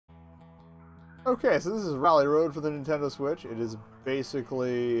Okay, so this is Rally Road for the Nintendo Switch. It is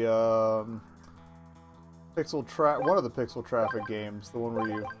basically one of the Pixel Traffic games, the one where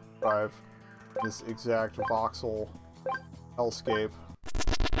you drive this exact voxel hellscape.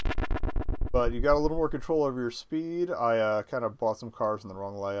 But you got a little more control over your speed. I kind of bought some cars in the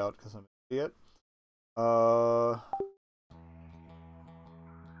wrong layout because I'm an idiot.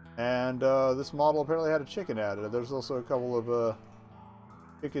 This model apparently had a chicken added. There's also a couple of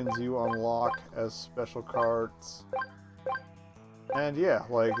chickens you unlock as special cards. And yeah,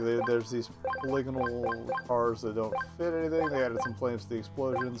 like there's these polygonal cars that don't fit anything. They added some flames to the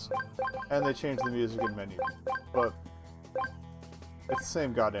explosions, and they changed the music and menu. But it's the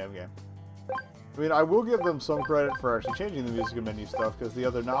same goddamn game. I mean, I will give them some credit for actually changing the music and menu stuff, because the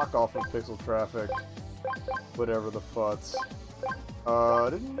other knockoff of Pixel Traffic, whatever the futz,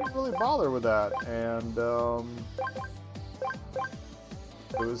 didn't really bother with that, and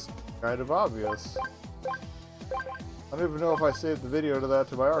it was kind of obvious. I don't even know if I saved the video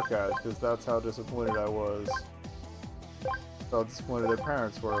to my archives, because that's how disappointed I was. How disappointed their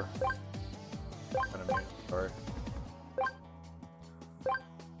parents were. Kind of mean, sorry.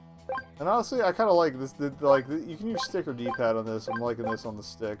 And honestly, I kind of like this. You can use stick or D-pad on this. I'm liking this on the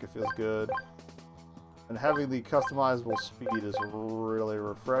stick. It feels good. And having the customizable speed is really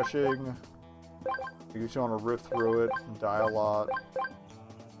refreshing. You just want to rip through it and die a lot.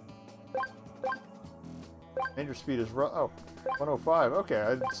 And your speed is 105. Okay,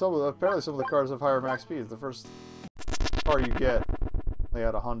 apparently some of the cars have higher max speeds. The first car you get, they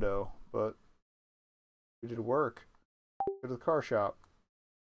had a hundo, but we did work. Go to the car shop.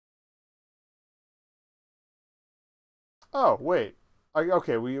 Oh wait,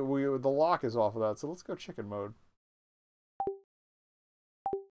 okay. We the lock is off of that, so let's go chicken mode.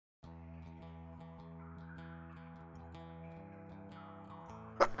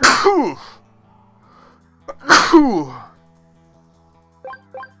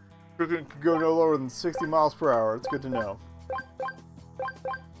 Chicken can go no lower than 60 miles per hour. It's good to know.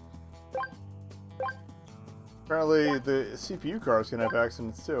 Apparently, the CPU cars can have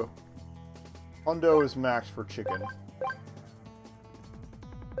accidents too. Hundo is max for chicken.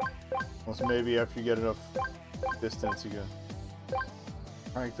 Unless maybe after you get enough distance, you can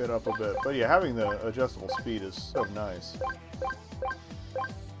crank that up a bit. But yeah, having the adjustable speed is so nice.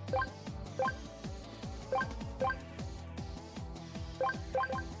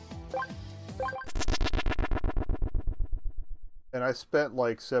 And I spent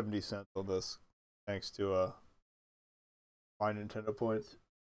like 70 cents on this, thanks to my Nintendo points.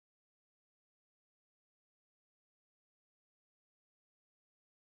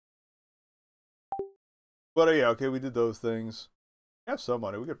 But yeah, okay, we did those things. We have some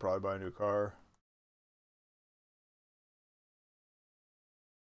money. We could probably buy a new car.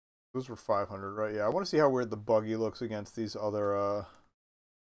 Those were 500, right? Yeah, I want to see how weird the buggy looks against these other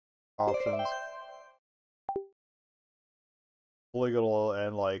options. Polygonal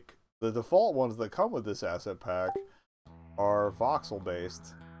and like the default ones that come with this asset pack are voxel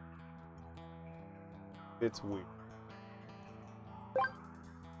based. It's weird.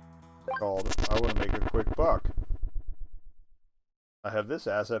 Called I want to make a quick buck. I have this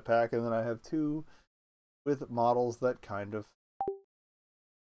asset pack, and then I have two with models that kind of.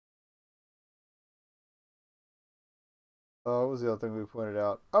 Oh, what was the other thing we pointed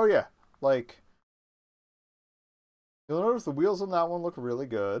out? Oh yeah, like you'll notice the wheels on that one look really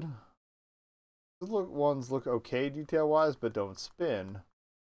good. These ones look okay detail wise, but don't spin.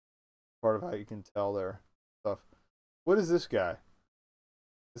 Part of how you can tell their stuff. What is this guy?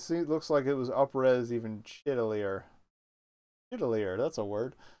 This thing looks like it was up-res even shittilier. Shittilier, that's a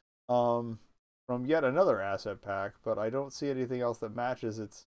word. From yet another asset pack, but I don't see anything else that matches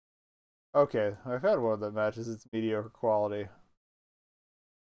its. Okay, I've had one that matches its mediocre quality.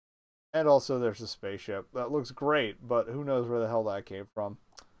 And also there's a spaceship. That looks great, but who knows where the hell that came from.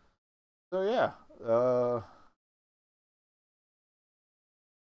 So yeah,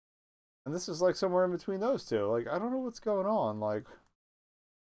 and this is like somewhere in between those two. Like, I don't know what's going on. Like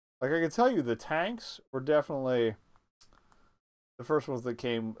I can tell you the tanks were definitely the first ones that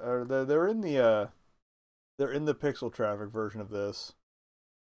came. They're in the Pixel Traffic version of this,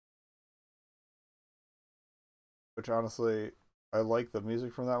 which honestly I like the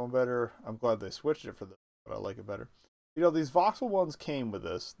music from that one better. I'm glad they switched it for this, but I like it better. You know, these voxel ones came with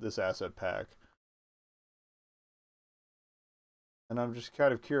this asset pack, and I'm just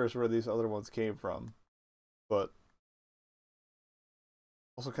kind of curious where these other ones came from, but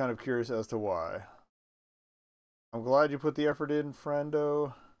also kind of curious as to why. I'm glad you put the effort in,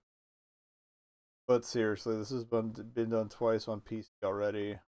 friendo. But seriously, this has been done twice on PC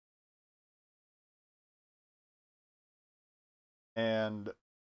already. And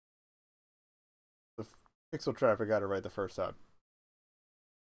the pixel traffic got it right the first time.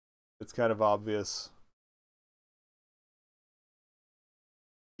 It's kind of obvious.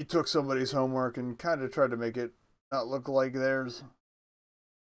 He took somebody's homework and kind of tried to make it not look like theirs.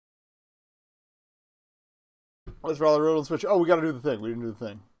 Let's Raleigh Road and switch. Oh, we got to do the thing. We didn't do the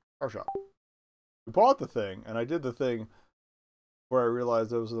thing. Car shop. We bought the thing, and I did the thing where I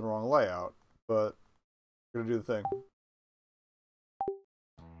realized it was in the wrong layout. But we're gonna do the thing.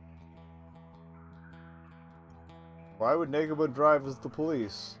 Why would nekobun drive as the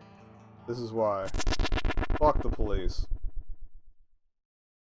police? This is why. Fuck the police.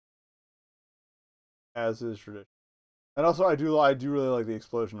 As is tradition. And also, I do really like the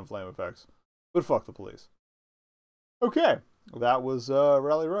explosion and flame effects. But fuck the police. Okay, that was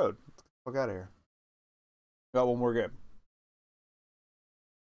Rally Road. Let's get the fuck out of here. Got one more game.